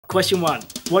Question 1.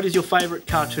 What is your favourite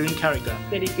cartoon character?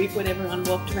 Betty Boop when everyone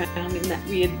walked around in that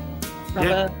weird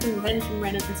rubber and from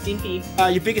Ren and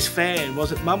Stimpy. Your biggest fan,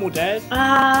 was it mum or dad?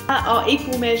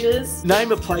 Equal measures.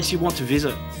 Name a place you want to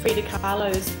visit. Frida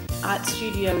Kahlo's art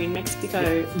studio in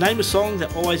Mexico. Name a song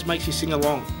that always makes you sing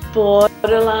along.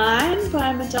 Borderline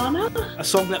by Madonna. A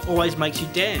song that always makes you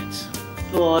dance.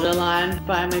 Borderline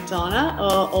by Madonna,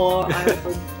 or I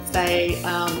would say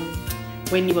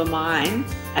When You Were Mine,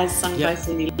 as sung by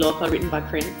Cyndi Lauper, written by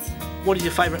Prince. What is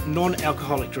your favourite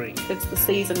non-alcoholic drink? It's the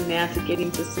season now to get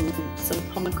into some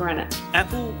pomegranate.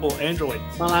 Apple or Android?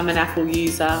 Well, I'm an Apple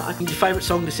user. Your favourite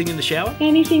song to sing in the shower?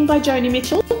 Anything by Joni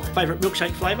Mitchell. Favourite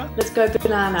milkshake flavour? Let's go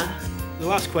banana. The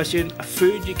last question, a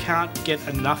food you can't get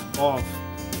enough of?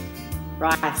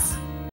 Rice.